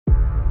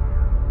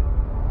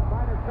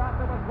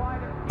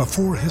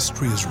Before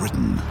history is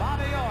written,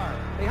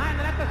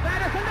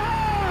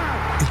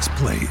 it's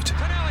played.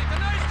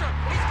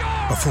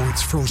 Before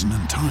it's frozen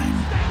in time,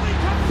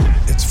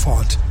 it's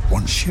fought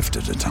one shift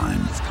at a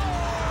time.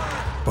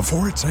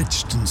 Before it's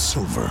etched in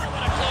silver,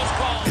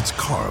 it's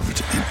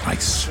carved in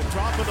ice.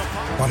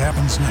 What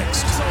happens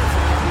next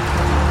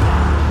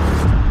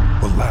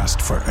will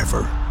last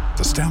forever.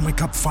 The Stanley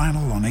Cup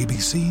Final on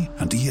ABC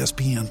and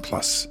ESPN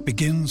Plus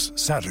begins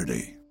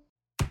Saturday.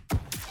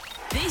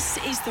 This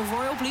is the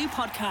Royal Blue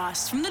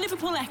Podcast from the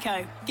Liverpool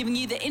Echo, giving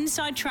you the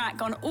inside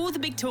track on all the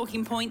big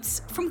talking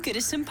points from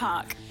Goodison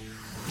Park.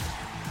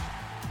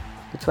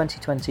 The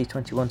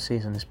 2020-21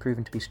 season has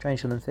proven to be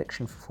stranger than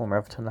fiction for former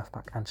Everton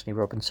left-back Anthony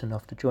Robinson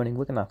after joining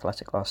Wigan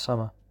Athletic last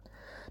summer.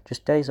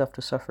 Just days after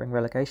suffering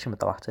relegation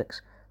with the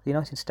Latics, the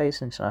United States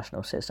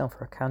international sits down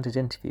for a candid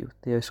interview with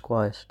Theo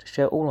Squires to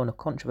share all on a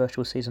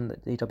controversial season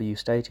at the DW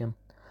Stadium.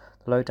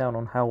 The lowdown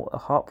on how a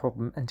heart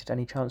problem ended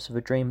any chance of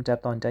a dream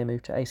deadline day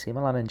move to AC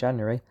Milan in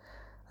January,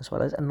 as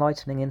well as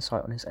enlightening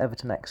insight on his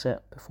Everton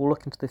exit before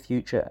looking to the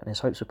future and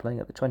his hopes of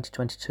playing at the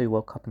 2022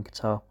 World Cup in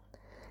Qatar.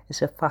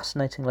 It's a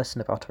fascinating listen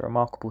about a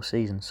remarkable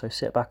season, so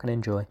sit back and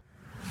enjoy.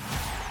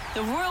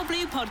 The Royal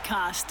Blue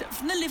Podcast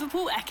from the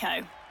Liverpool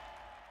Echo.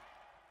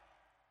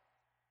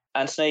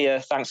 Anthony,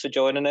 thanks for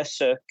joining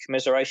us.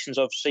 Commiserations,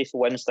 obviously,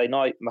 for Wednesday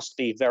night. Must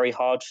be very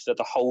hard for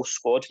the whole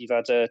squad. You've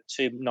had 2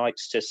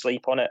 nights to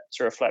sleep on it,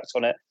 to reflect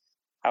on it.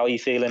 How are you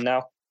feeling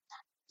now?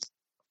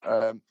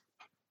 Yeah,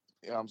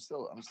 I'm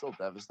still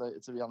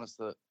devastated, to be honest.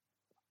 That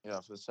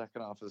for the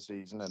second half of the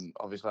season, and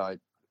obviously I,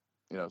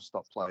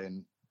 stopped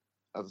playing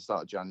at the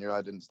start of January.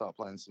 I didn't start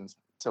playing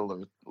till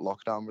the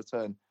lockdown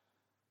return.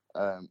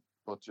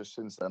 But just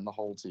since then, the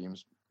whole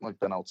team's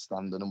been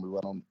outstanding, and we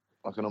went on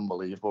an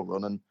unbelievable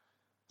run. And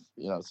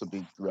to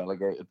be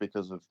relegated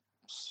because of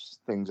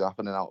things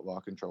happening out of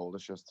our control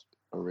is just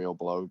a real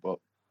blow. But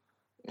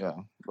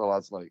the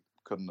lads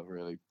couldn't have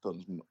really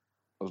done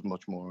as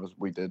much more as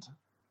we did.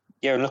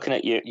 Yeah, and looking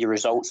at your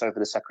results over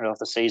the second half of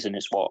the season,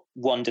 it's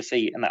one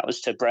defeat, and that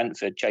was to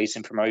Brentford,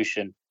 chasing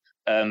promotion.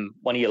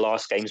 One of your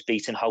last games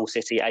beating Hull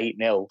City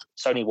 8-0.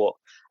 It's only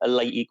a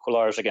late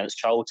equaliser against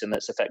Charlton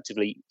that's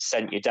effectively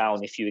sent you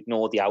down. If you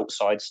ignore the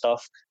outside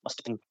stuff, must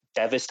have been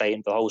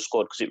devastating for the whole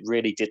squad, because it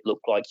really did look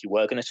like you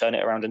were going to turn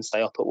it around and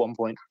stay up at one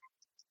point.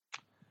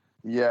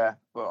 Yeah,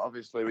 but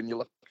obviously if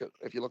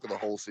you look at the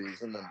whole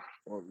season, then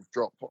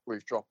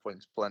we've dropped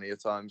points plenty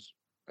of times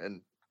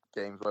in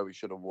games where we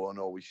should have won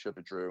or we should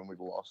have drew and we've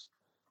lost.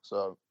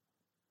 So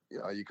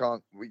you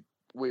can't.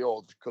 We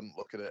all just couldn't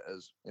look at it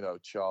as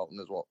Charlton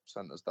is what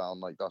sent us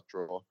down, like that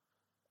draw,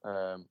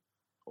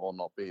 or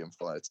not being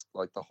flat.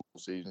 The whole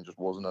season just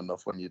wasn't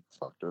enough when you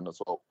factor in the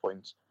 12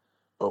 points.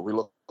 But we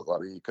looked like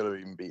we could have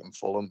even beaten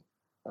Fulham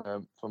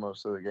for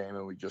most of the game,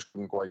 and we just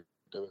couldn't quite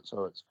do it.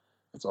 So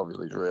it's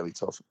obviously really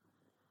tough.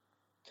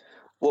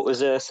 What was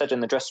said in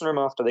the dressing room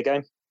after the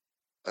game?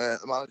 The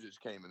manager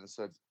just came in and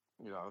said,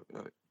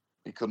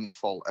 he couldn't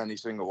fault any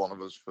single one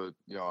of us for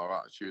our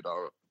attitude,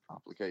 our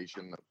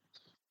application.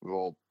 We've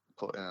all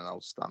put in an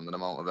outstanding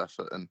amount of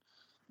effort, and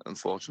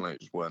unfortunately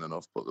it just weren't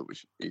enough. But that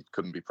he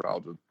couldn't be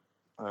prouder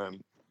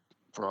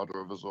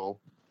of us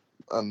all,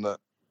 and that.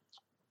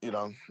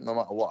 No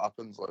matter what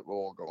happens, we'll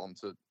all go on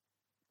to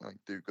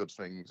do good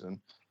things, and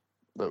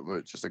that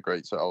we're just a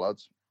great set of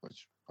lads,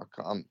 which I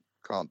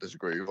can't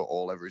disagree with.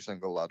 Every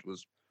single lad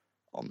was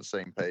on the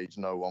same page.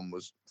 No one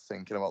was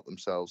thinking about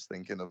themselves,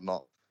 thinking of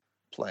not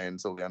playing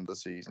till the end of the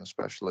season,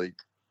 especially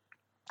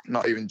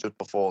not even just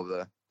before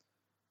the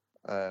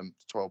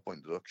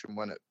 12-point deduction.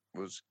 When it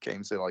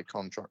came to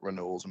contract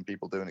renewals and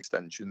people doing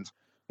extensions,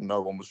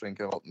 no one was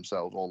thinking about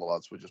themselves. All the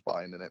lads were just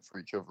buying in it for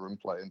each other and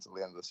playing till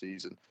the end of the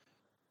season.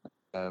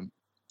 So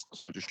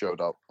just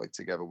showed up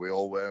together we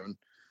all were, and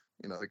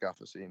the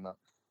gaffer seen that.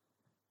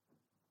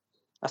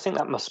 I think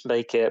that must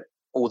make it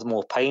all the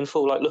more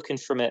painful. Looking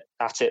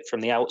at it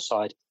from the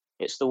outside,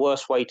 it's the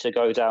worst way to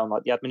go down.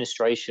 The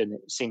administration,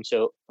 it seemed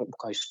to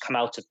almost come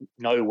out of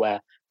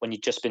nowhere when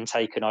you've just been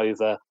taken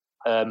over.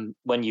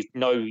 When you're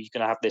going to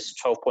have this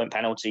 12-point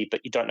penalty, but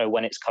you don't know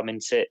when it's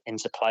coming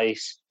into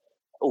place.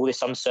 All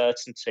this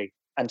uncertainty.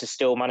 And to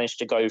still manage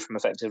to go from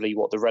effectively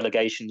the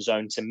relegation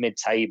zone to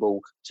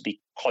mid-table to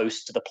be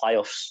close to the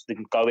playoffs,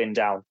 then going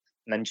down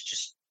and then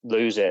just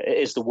lose it. It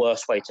is the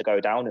worst way to go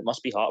down. It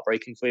must be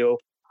heartbreaking for you all.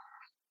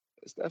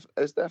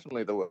 It's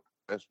definitely the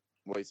worst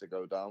way to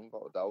go down,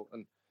 without a doubt.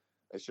 And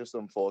it's just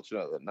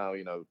unfortunate that now,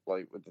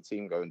 with the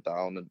team going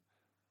down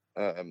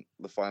and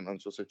the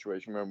financial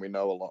situation, when we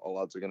know a lot of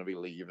lads are going to be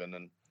leaving,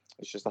 and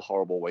it's just a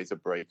horrible way to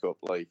break up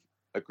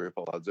a group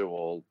of lads who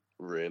all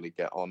really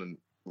get on and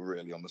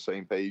really on the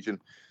same page. And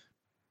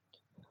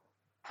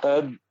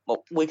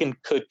Wigan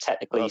could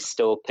technically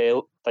still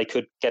appeal. They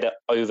could get it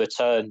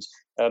overturned.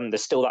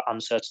 There's still that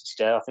uncertainty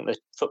there. I think the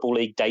Football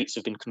League dates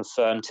have been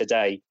confirmed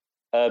today.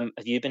 Have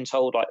you been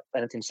told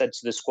anything said to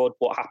the squad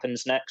what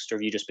happens next, or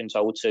have you just been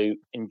told to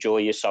enjoy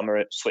your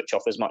summer, switch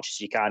off as much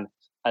as you can,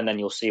 and then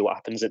you'll see what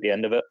happens at the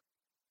end of it?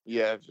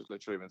 Yeah, I've just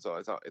literally been told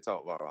it's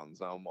out of our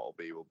hands now, and what'll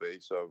be will be.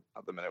 So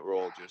at the minute we're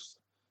all just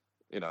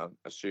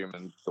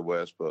assuming the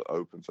worst but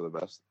hoping for the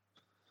best.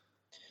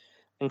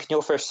 And can you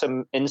offer us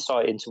some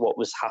insight into what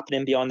was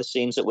happening behind the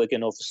scenes at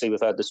Wigan? Obviously,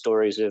 we've heard the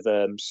stories of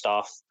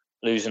staff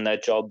losing their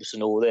jobs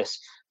and all this.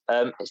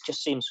 It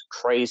just seems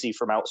crazy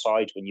from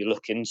outside when you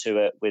look into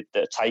it, with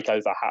the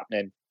takeover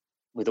happening,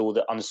 with all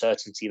the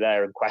uncertainty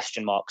there and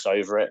question marks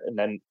over it, and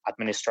then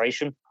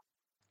administration.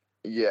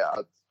 Yeah,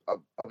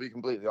 I'll be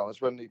completely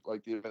honest. When the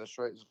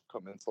administrators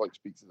come in to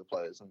speak to the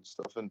players and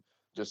stuff and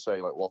just say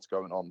what's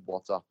going on,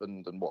 what's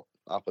happened, and what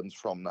happens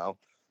from now,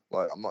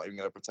 I'm not even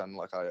going to pretend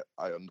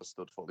I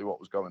understood fully what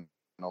was going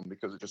on,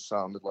 because it just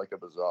sounded like a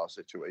bizarre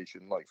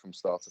situation, from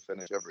start to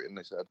finish, everything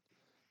they said.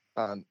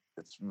 And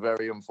it's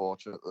very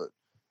unfortunate that,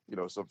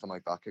 something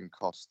like that can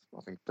cost,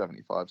 I think,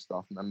 75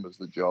 staff members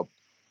the job.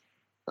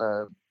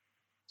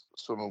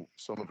 Some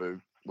of who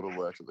would have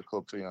worked at the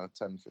club for,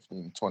 10,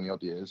 15, 20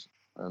 odd years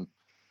and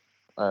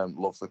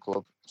love the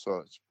club. So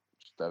it's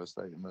just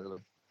devastating, really.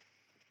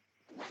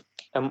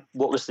 And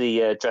what was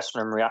the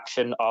dressing room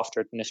reaction after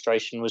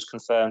administration was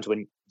confirmed when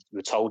you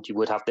were told you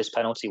would have this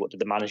penalty? What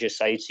did the manager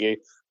say to you?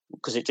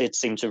 Because it did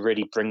seem to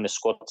really bring the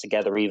squad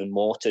together even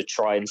more to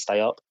try and stay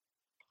up.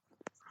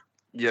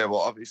 Yeah, well,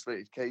 obviously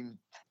it came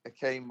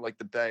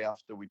the day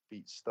after we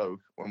beat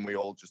Stoke, when we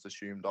all just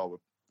assumed,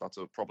 that's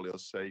probably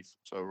us safe.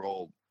 So we're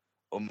all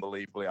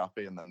unbelievably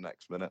happy, and then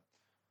next minute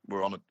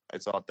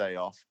it's our day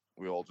off.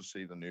 We all just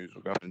see the news.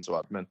 We're going into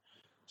admin.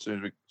 So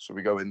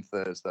we go in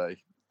Thursday,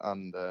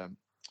 and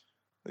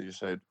they just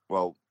said,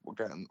 well, we're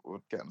getting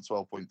a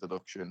 12-point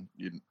deduction.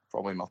 You're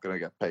probably not going to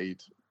get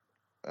paid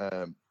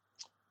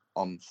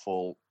in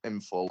full,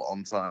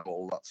 on time,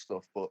 all that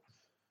stuff. But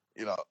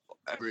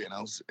everything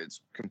else,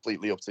 it's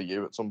completely up to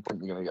you. At some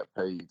point, you're going to get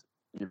paid.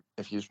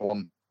 If you just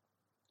want,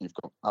 you've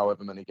got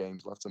however many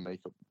games left to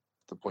make up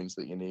the points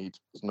that you need.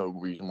 There's no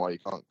reason why you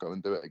can't go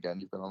and do it again.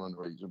 You've been on an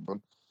amazing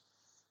run.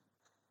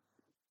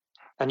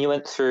 And you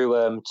went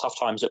through tough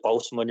times at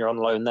Bolton when you're on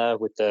loan there,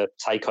 with the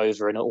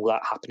takeover and all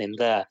that happening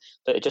there.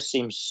 But it just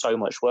seems so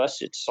much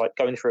worse. It's like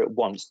going through it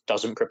once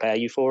doesn't prepare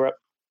you for it.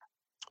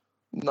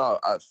 No,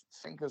 I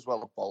think as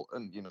well at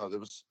Bolton,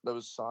 there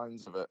was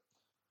signs of it,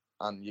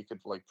 and you could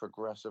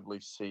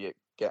progressively see it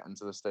getting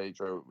to the stage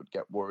where it would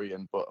get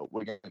worrying. But at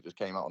Wigan, it just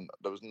came out, and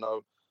there was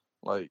no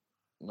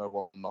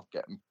one not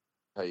getting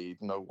paid,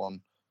 no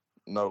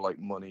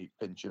money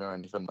pinching or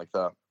anything like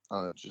that.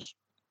 And it's just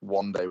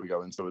one day we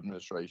go into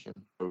administration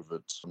over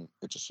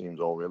it just seems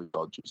all really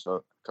dodgy.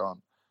 So I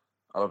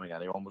don't think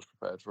anyone was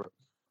prepared for it.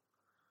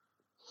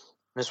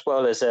 As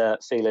well as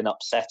feeling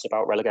upset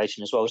about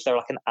relegation as well, is there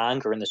an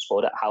anger in the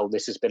squad at how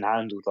this has been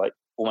handled,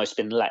 almost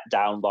been let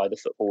down by the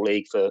Football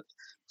League for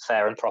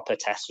fair and proper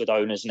tests with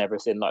owners and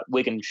everything?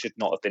 Wigan should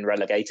not have been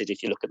relegated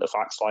if you look at the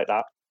facts like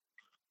that.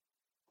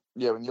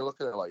 Yeah, when you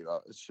look at it like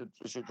that, it should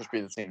just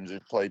be the teams who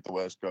played the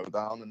worst go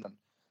down, and then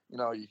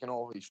you can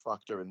always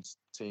factor in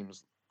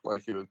teams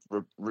who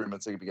were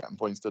rumoured to be getting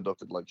points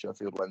deducted, like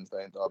Sheffield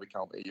Wednesday and Derby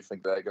County. You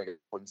think they're going to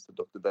get points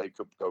deducted? They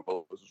could go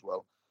below us as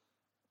well.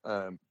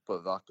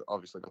 But that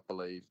obviously got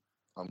delayed,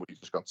 and we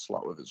just got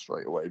slapped with it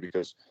straight away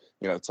because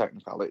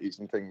technicalities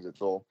and things.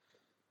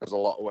 There's a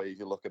lot of ways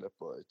you look at it,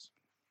 but it's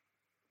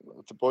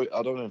a boy.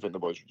 I don't even think the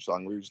boys were just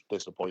angry. We were just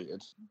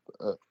disappointed.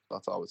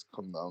 That's how it's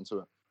come down to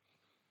it.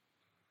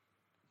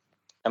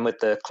 And with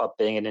the club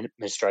being in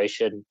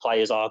administration,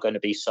 players are going to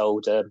be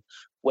sold.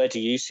 Where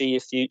do you see your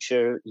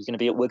future? Are you going to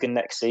be at Wigan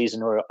next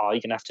season, or are you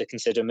going to have to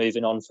consider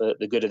moving on for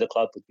the good of the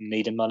club with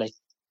needing money?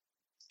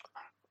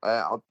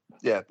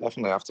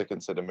 Definitely have to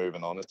consider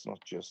moving on. It's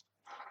not just,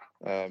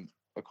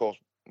 of course,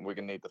 we're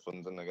going to need the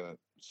funds, and they're going to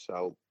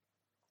sell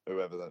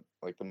whoever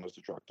the most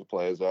attractive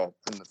players are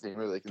in the team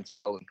who they can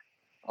sell. And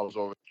I was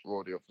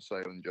already up for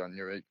sale in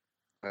January,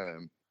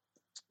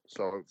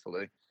 so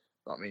hopefully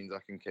that means I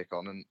can kick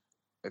on. And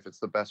if it's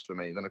the best for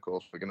me, then of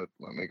course they're going to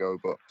let me go.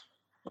 But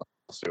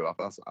I'll see what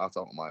happens. That's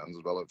out of my hands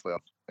as well. Hopefully,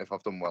 if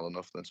I've done well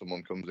enough, then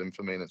someone comes in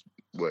for me and it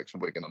works for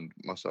Wigan and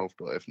myself.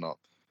 But if not,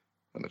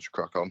 then it's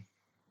crack on.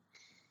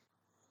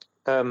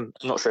 I'm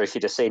not sure if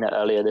you'd have seen it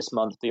earlier this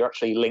month, but you're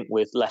actually linked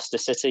with Leicester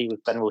City,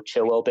 with Ben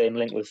Chilwell being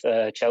linked with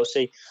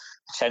Chelsea.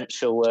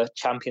 Potential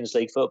Champions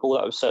League football.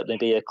 That would certainly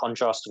be a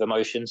contrast of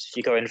emotions if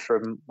you're going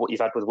from what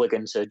you've had with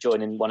Wigan to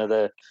joining one of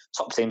the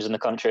top teams in the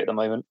country at the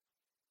moment.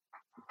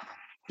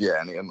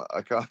 Yeah, and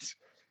I can't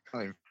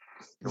even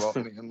go off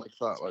anything like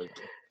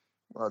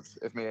that.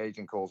 If my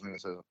agent calls me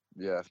and says,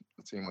 "Yeah,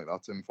 a team like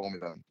that's in for me,"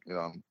 then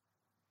I'm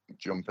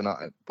jumping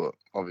at it. But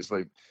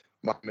obviously,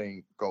 my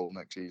main goal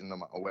next season, no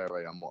matter where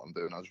I am, what I'm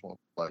doing, I just want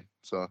to play.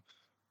 So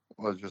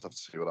I'll just have to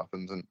see what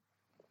happens.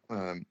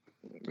 And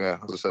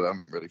as I said, I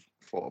haven't really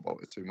thought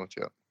about it too much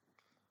yet.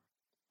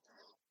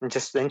 I'm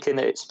just thinking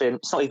that it's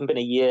not even been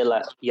a year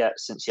yet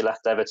since you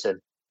left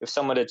Everton. If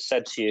someone had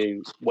said to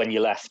you when you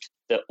left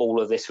that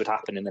all of this would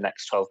happen in the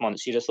next 12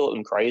 months, you'd have thought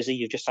them crazy.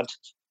 You've just had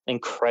an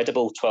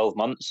incredible 12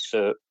 months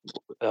for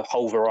a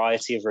whole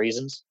variety of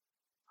reasons.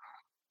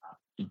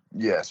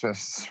 Yeah, it's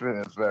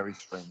been a very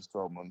strange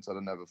 12 months. I'd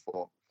have never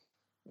thought,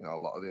 a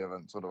lot of the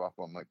events would have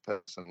happened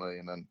personally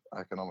and then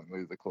economically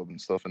with the club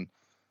and stuff. And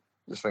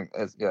just think,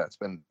 it's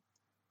been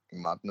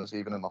madness,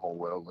 even in the whole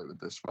world, like with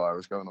this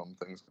virus going on,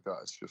 things like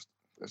that. It's just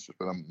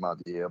been a mad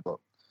year, but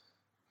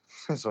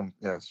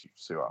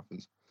see what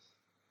happens.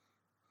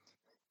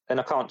 And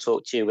I can't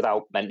talk to you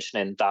without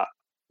mentioning that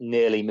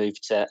nearly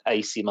moved to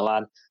AC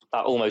Milan.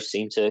 That almost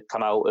seemed to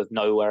come out of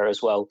nowhere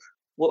as well.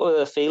 What were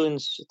the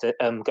feelings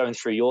going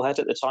through your head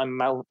at the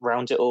time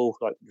around it all?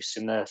 Like, we've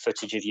seen the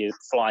footage of you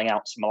flying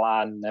out to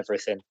Milan and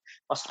everything.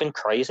 Must have been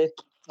crazy,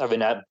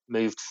 having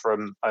moved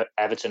from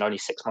Everton only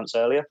 6 months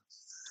earlier.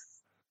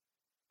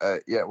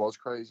 Yeah, it was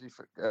crazy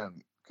for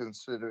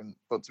considering.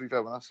 But to be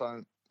fair, when I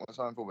signed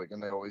for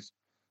Wigan, they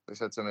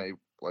said to me,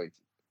 like,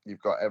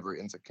 you've got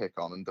everything to kick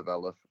on and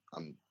develop,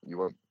 and you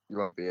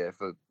won't be here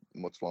for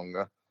much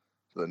longer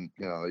than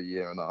a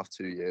year and a half,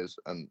 2 years.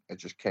 And it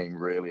just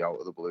came really out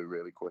of the blue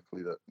really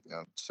quickly that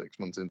 6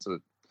 months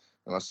into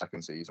my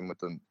second season with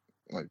them,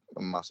 like,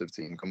 a massive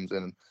team comes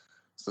in, and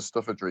it's the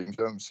stuff of dreams.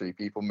 You don't see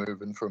people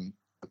moving from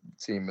a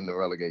team in the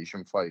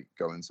relegation fight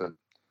going to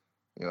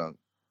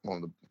one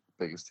of the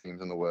biggest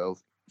teams in the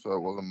world. So it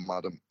was a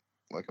mad,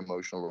 like,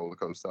 emotional roller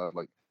coaster. I had,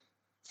 like,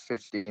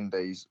 15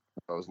 days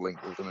I was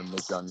linked with them in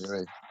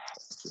mid-January,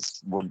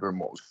 just wondering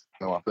what was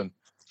going to happen.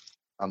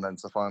 And then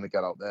to finally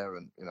get out there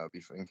and, be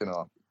thinking,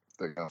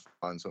 they're going to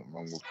find something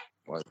wrong with,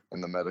 like,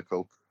 in the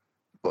medical,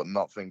 but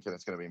not thinking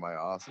it's going to be my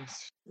arse.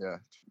 Yeah,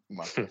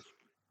 massive.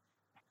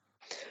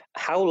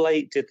 How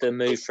late did the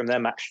move from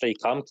them actually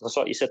come? Because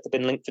like you said, they've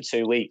been linked for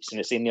 2 weeks,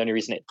 and it seemed the only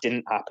reason it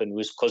didn't happen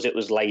was because it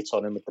was late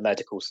on them with the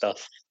medical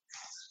stuff.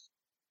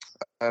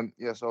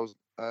 Yes, I was.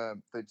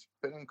 They'd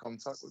been in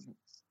contact with me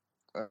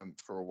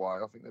for a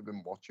while. I think they've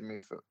been watching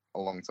me for a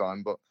long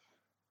time, but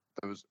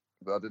I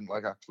didn't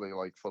actually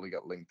fully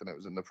get linked, and it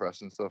was in the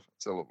press and stuff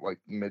till like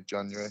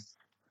mid-January.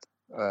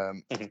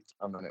 And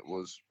then it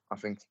was, I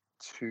think,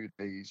 2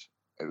 days.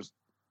 It was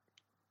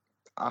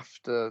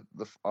after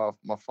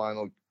my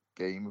final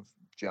game of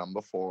Jan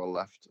before I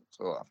left.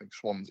 So I think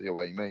Swansea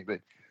away, maybe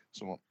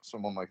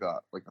someone like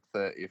that, like the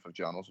 30th of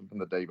Jan or something,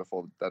 the day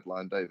before the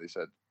deadline day. They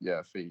said,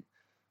 yeah,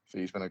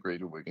 fee's been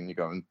agreed with Wigan. You're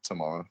going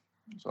tomorrow.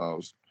 So I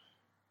was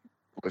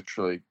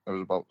literally, it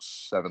was about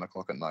 7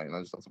 o'clock at night, and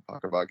I just had to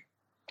pack a bag.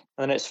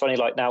 And then it's funny,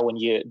 like now when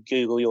you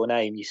Google your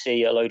name, you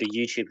see a load of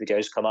YouTube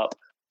videos come up.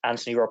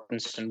 Anthony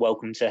Robinson,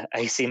 welcome to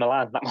AC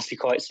Milan. That must be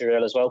quite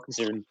surreal as well,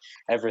 considering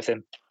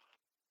everything.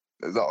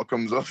 That all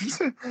comes up.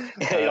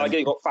 Like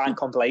you've got fan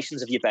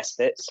compilations of your best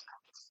bits.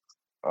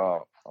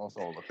 Oh, I'll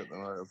also look at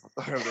them.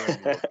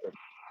 I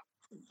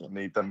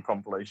need them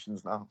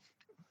compilations now.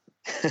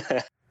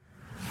 The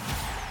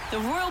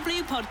Royal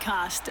Blue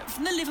Podcast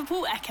from the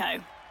Liverpool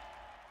Echo.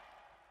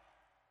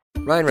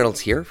 Ryan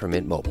Reynolds here from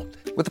Mint Mobile.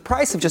 With the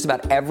price of just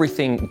about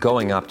everything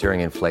going up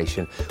during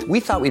inflation, we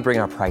thought we'd bring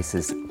our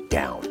prices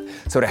down.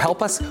 So to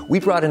help us, we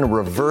brought in a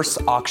reverse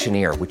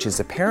auctioneer, which is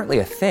apparently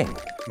a thing.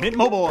 Mint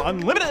Mobile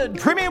Unlimited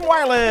Premium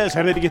Wireless.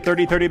 How to get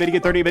 30, 30, bit to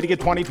get 30, bit to get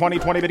 20, 20,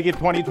 20, bit to get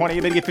 20, 20,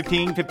 bit to get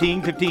 15,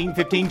 15, 15,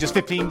 15, just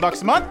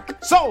 $15 a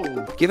month?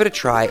 Sold! Give it a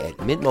try at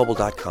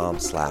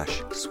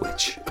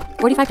mintmobile.com/switch.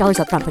 $45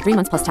 up front for 3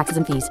 months plus taxes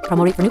and fees.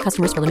 Promo rate for new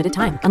customers for limited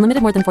time.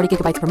 Unlimited more than 40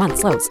 gigabytes per month.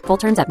 Slows full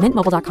terms at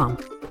mintmobile.com.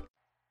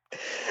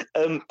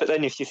 But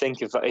then if you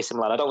think of AC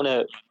Milan, I don't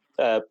want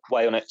to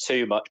weigh on it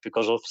too much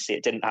because obviously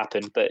it didn't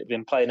happen, but it'd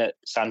been playing at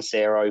San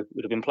Siro,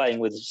 would have been playing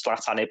with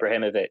Zlatan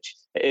Ibrahimovic.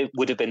 It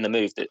would have been the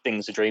move that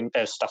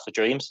stuff of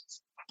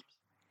dreams.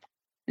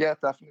 Yeah,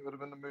 definitely would have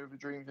been the move of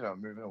dreams,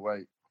 moving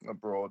away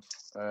abroad.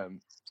 It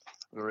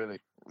was a really,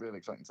 really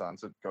exciting time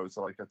to go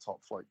to like a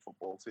top flight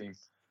football team.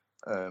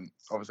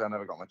 Obviously I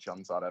never got my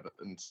chance at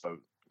Everton, so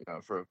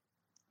for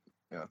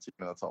team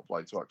in the top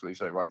flight to actually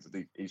say, right,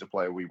 he's a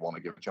player we want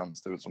to give a chance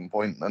to at some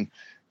point. And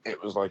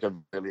it was like a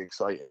really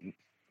exciting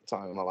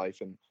time in my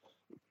life, and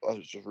I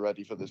was just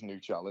ready for this new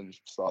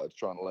challenge. Started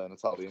trying to learn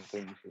Italian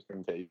things just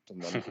in case,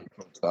 and then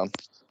it's done.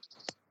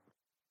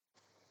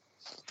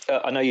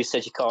 I know you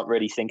said you can't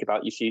really think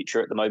about your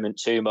future at the moment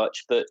too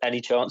much, but any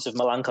chance of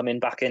Milan coming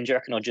back in, do you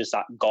reckon, or just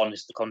that gone?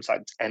 Is the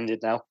contract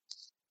ended now?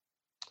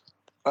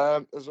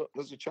 There's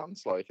a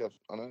chance. Like I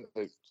know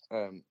they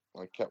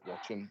I kept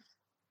watching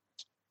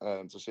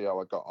to see how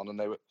I got on, and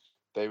they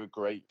were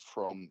great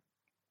from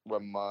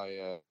when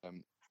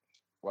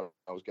when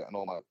I was getting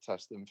all my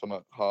testing for my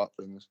heart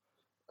things.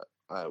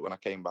 When I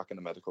came back in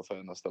the medical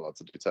firm, I still had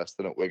to do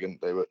testing at Wigan.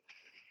 They were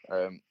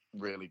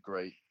really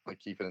great, like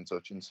keeping in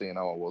touch and seeing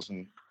how I was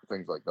and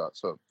things like that.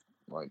 So,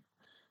 like,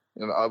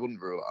 I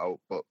wouldn't rule it out.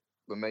 But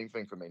the main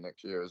thing for me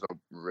next year is I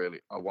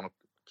want to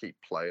keep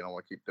playing. I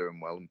want to keep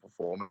doing well and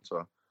performing.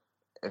 So,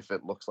 if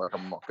it looks like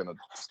I'm not going to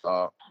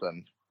start,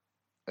 then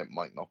it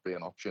might not be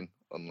an option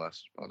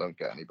unless I don't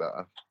get any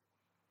better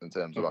in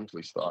terms of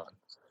actually starting.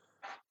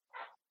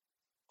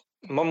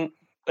 I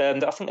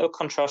think there were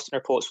contrasting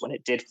reports when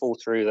it did fall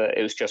through that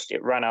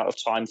it ran out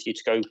of time for you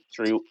to go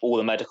through all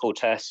the medical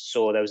tests,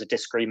 or there was a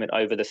disagreement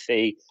over the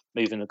fee,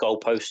 moving the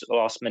goalpost at the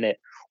last minute,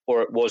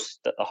 or it was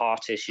that the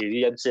heart issue. Are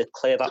you able to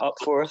clear that up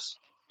for us?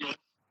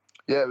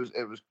 Yeah,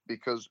 it was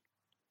because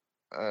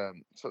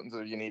you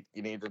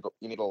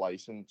need a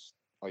license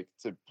like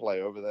to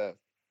play over there.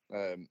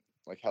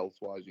 like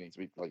health-wise, you need to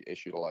be like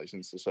issued a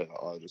license to say that,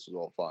 oh, this is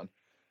all fine.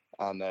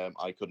 And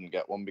I couldn't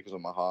get one because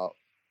of my heart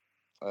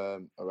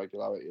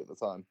irregularity at the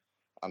time.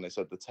 And they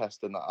said the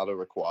testing that I'd have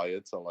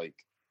required to like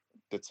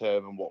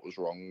determine what was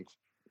wrong,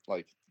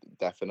 like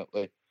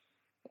definitely,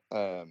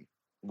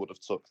 would have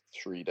took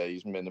 3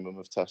 days minimum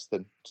of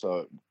testing.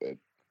 So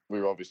we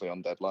were obviously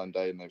on deadline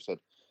day, and they've said,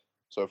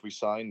 so if we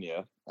sign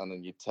you and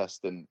then your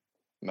testing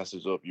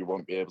messes up, you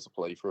won't be able to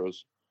play for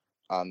us.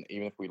 And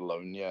even if we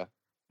loan you,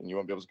 and you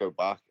won't be able to go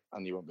back,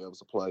 and you won't be able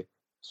to play.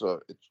 So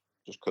it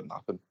just couldn't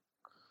happen.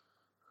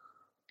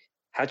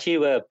 How do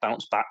you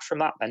bounce back from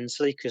that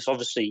mentally? Because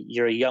obviously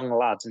you're a young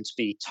lad, and to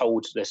be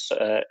told this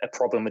a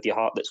problem with your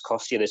heart that's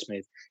cost you this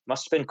move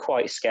must have been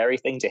quite a scary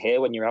thing to hear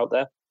when you're out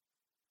there.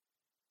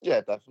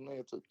 Yeah, definitely.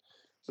 It was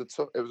a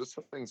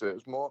tough thing to.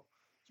 It's more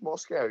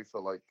scary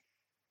for like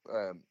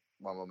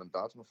my mum and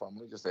dad, my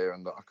family, just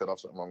hearing that I could have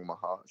something wrong with my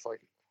heart. It's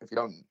like if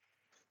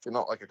you're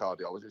not like a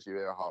cardiologist, you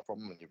hear a heart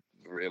problem and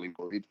you're really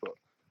worried. But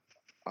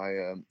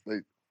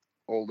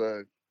all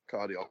the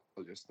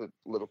cardiologists at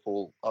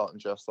Liverpool Heart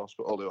and Chest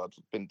Hospital who I'd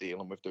been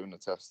dealing with doing the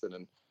testing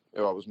and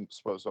who I was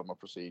supposed to have my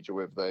procedure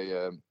with, they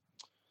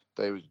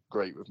was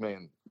great with me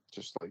and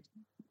just like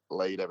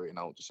laid everything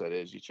out. Just said,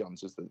 here's your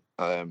chances that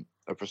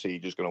a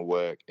procedure is going to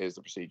work. Here's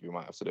the procedure you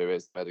might have to do.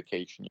 Here's the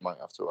medication you might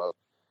have to have.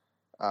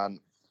 And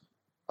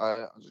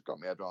I just got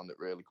my head around it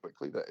really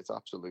quickly that it's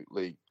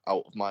absolutely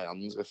out of my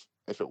hands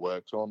if it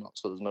works or not.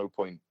 So there's no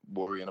point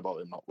worrying about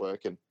it not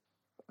working.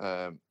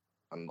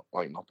 And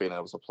like not being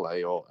able to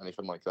play or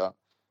anything like that.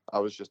 I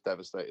was just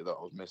devastated that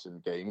I was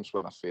missing games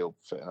when I feel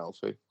fit and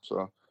healthy.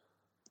 So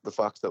the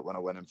fact that when I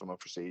went in for my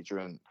procedure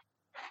and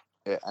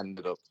it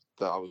ended up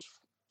that I was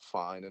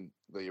fine and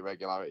the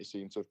irregularity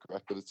seemed to have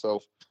corrected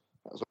itself,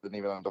 so I didn't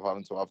even end up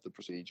having to have the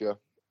procedure,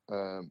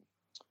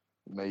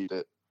 made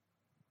it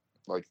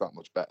like that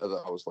much better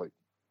that I was like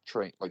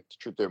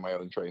doing my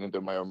own training,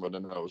 doing my own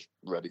running, and I was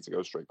ready to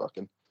go straight back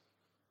in.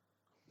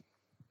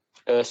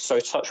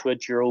 So touch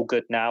wood, you're all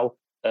good now.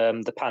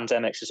 The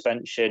pandemic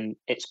suspension,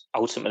 it's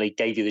ultimately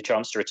gave you the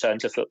chance to return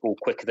to football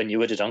quicker than you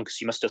would have done, because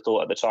you must have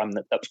thought at the time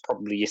that was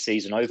probably your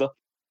season over.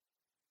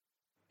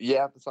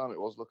 Yeah, at the time it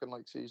was looking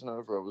like season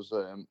over. I was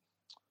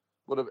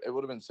it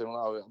would have been similar.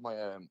 I had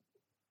my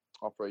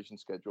operation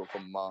scheduled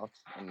for March,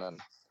 and then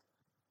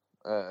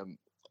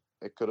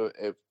it could have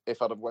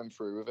if I'd have went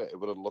through with it, it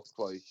would have looked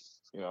like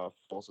a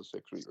 4 to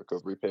 6 week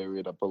recovery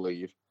period, I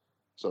believe.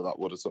 So that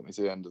would have took me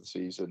to the end of the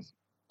season.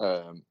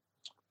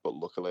 But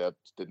luckily, I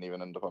didn't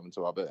even end up having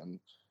to have it, and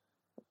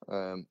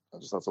I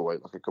just had to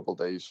wait like a couple of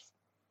days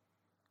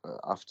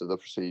after the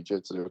procedure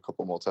to do a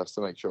couple more tests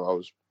to make sure I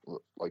was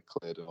like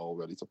cleared and all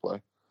ready to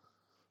play.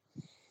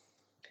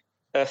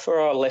 For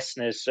our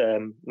listeners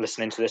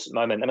listening to this at the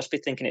moment, they must be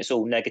thinking it's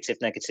all negative,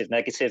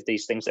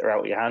 these things that are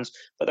out of your hands.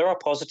 But there are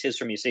positives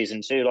from your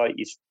season too. Like,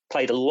 you've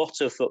played a lot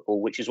of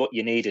football, which is what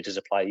you needed as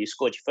a player. You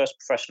scored your first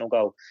professional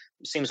goal.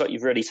 It seems like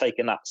you've really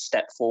taken that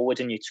step forward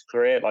in your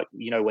career. Like,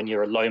 when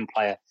you're a lone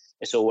player,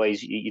 it's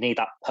always, you need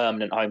that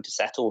permanent home to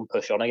settle and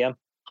push on again.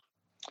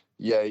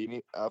 Yeah, you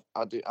need.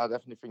 I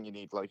definitely think you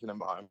need like an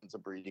environment to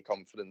breed your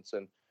confidence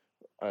in.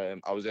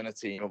 I was in a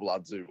team of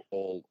lads who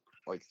all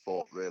like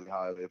thought really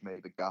highly of me.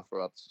 The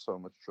gaffer had so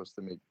much trust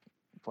in me,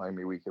 playing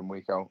me week in,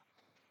 week out.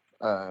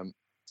 And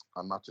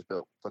that just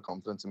built the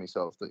confidence in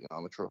myself that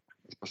I'm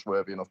a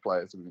trustworthy enough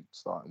player to be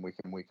starting week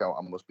in, week out.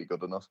 I must be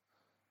good enough.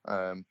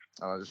 And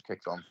I just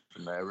kicked on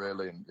from there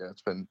really, and yeah,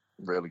 it's been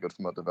really good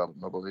for my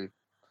development, I believe.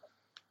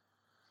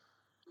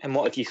 And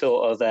what have you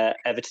thought of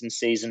Everton's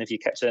season? Have you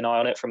kept an eye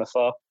on it from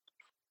afar?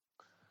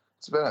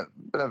 It's been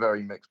a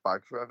very mixed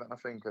bag for Everton. I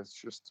think it's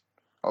just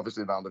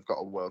obviously now they've got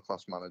a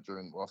world-class manager,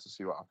 and we'll have to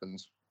see what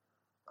happens.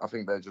 I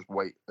think they just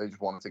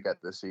wanted to get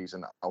this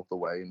season out the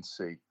way and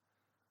see,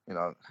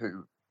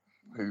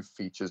 who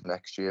features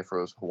next year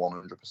for us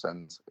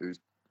 100%, who's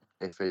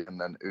iffy,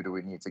 and then who do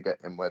we need to get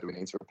in, where do we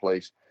need to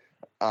replace.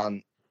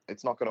 And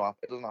it's not going to happen.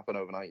 It doesn't happen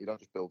overnight. You don't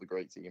just build a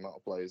great team out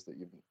of players that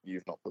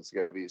you've not put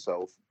together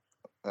yourself.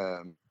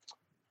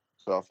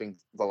 So I think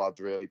the lads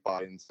really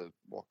buy into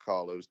what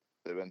Carlo's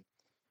doing,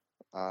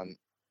 and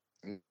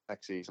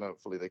next season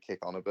hopefully they kick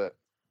on a bit,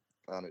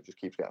 and it just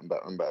keeps getting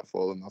better and better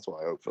for them. That's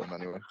what I hope for them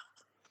anyway.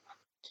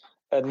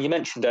 You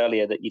mentioned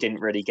earlier that you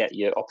didn't really get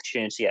your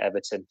opportunity at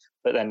Everton,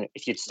 but then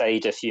if you'd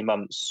stayed a few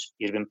months,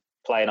 you'd have been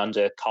playing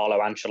under Carlo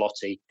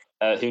Ancelotti.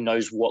 Who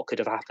knows what could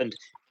have happened?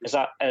 Has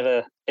that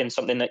ever been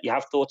something that you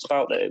have thought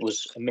about, that it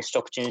was a missed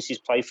opportunity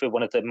to play for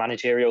one of the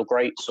managerial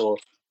greats, or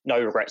no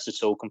regrets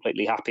at all,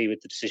 completely happy with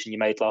the decision you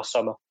made last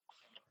summer?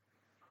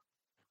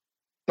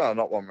 No,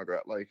 not one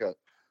regret. Like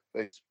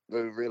they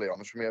were really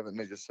honest with me, Everton.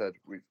 They just said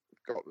we've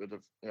got rid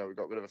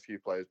of a few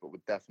players, but we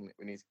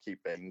need to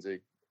keep Bainesy,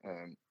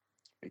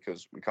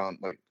 because we can't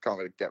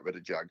really get rid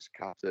of Jag's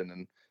captain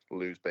and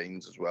lose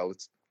Baines as well.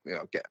 It's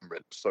getting rid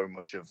of so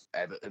much of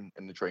Everton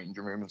in the training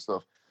room and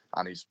stuff,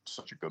 and he's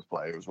such a good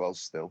player as well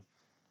still.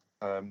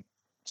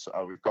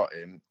 So we've got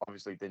him.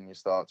 Obviously, Digne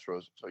starts for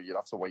us, so you'd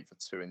have to wait for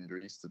 2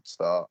 injuries to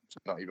start. So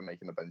not even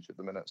making the bench at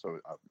the minute. So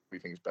we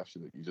think it's best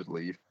that you just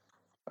leave.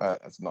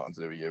 It's nothing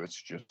to do with you.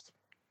 It's just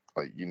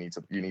like you need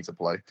to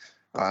play,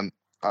 and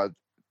I'm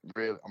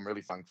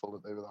really thankful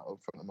that they were that up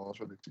front and most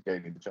really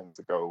gave me the chance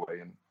to go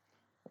away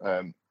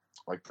and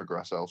like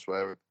progress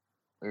elsewhere.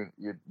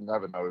 You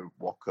never know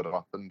what could have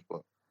happened,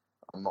 but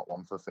I'm not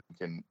one for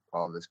thinking,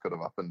 oh, this could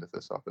have happened if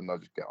this happened. I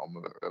just get on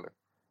with it, really.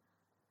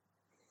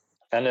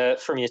 And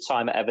from your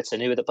time at Everton,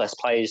 who are the best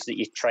players that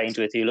you've trained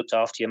with, who looked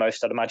after you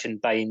most? I'd imagine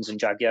Baines and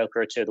Jagielka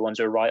are two of the ones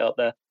who are right up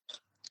there.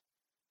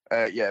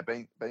 Yeah,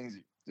 Baines,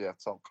 yeah,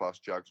 top class.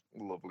 Jag's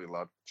lovely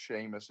lad.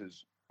 Seamus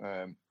is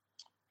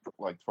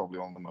like probably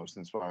one of the most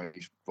inspiring.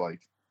 He's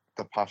like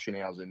the passion he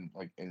has in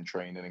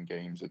training and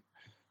games. It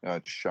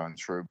just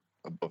shines through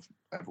above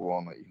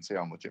everyone. Like, you can see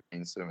how much it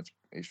means to him.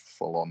 He's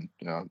full on,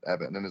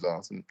 Everton in his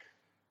heart,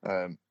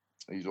 and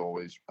he's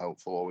always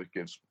helpful. Always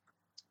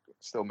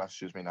still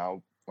messages me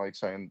now, like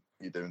saying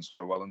you're doing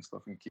so well and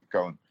stuff, and keep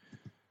going.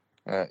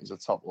 He's a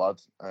top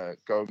lad.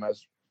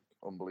 Gomez,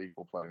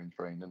 unbelievable player in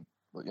training.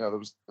 But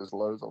there's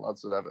loads of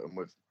lads at Everton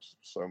with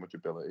so much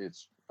ability.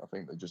 I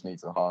think they just need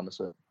to harness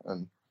it,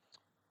 and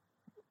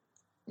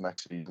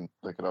next season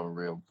they could have a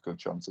real good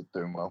chance at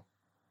doing well.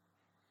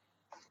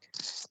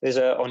 Is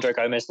Andre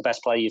Gomez the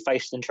best player you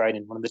faced in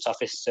training? One of the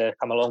toughest to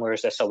come along, or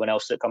is there someone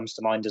else that comes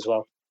to mind as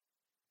well?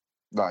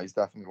 No, he's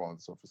definitely one of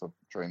the toughest I've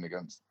trained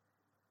against.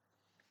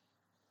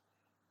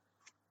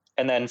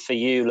 And then for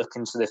you,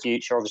 looking to the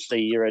future,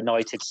 obviously you're a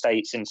United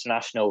States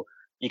international.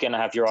 You're going to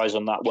have your eyes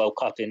on that World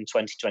Cup in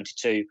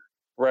 2022.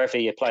 Wherever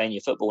you're playing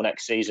your football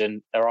next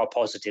season, there are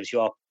positives. You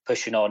are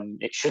pushing on.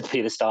 It should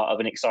be the start of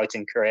an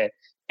exciting career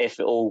if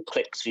it all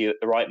clicks for you at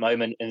the right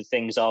moment and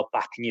things are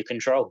back in your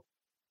control.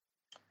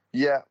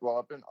 Yeah, well,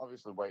 I've been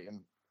obviously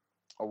waiting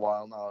a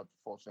while now.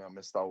 Unfortunately, I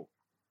missed out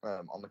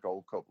on the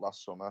Gold Cup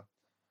last summer,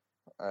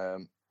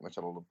 which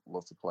I'd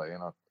love to play in.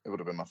 It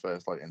would have been my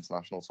first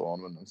international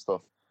tournament and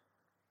stuff.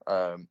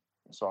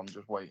 So I'm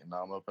just waiting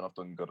now. I'm hoping I've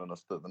done good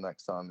enough that the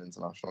next time the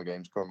international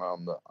games come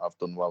around, that I've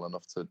done well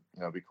enough to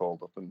be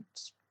called up and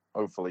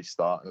hopefully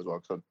starting as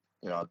well. Because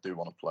I do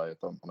want to play. I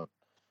don't want to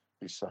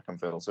be second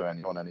fiddle to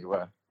anyone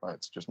anywhere.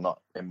 It's just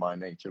not in my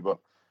nature. But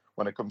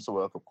when it comes to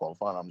World Cup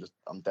qualifying,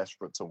 I'm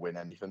desperate to win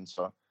anything.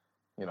 So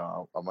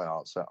I'm my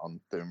heart set on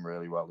doing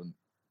really well, and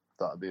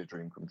that'd be a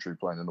dream come true,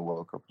 playing in the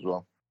World Cup as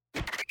well.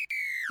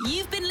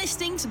 You've been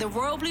listening to the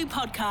Royal Blue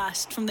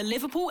Podcast from the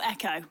Liverpool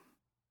Echo.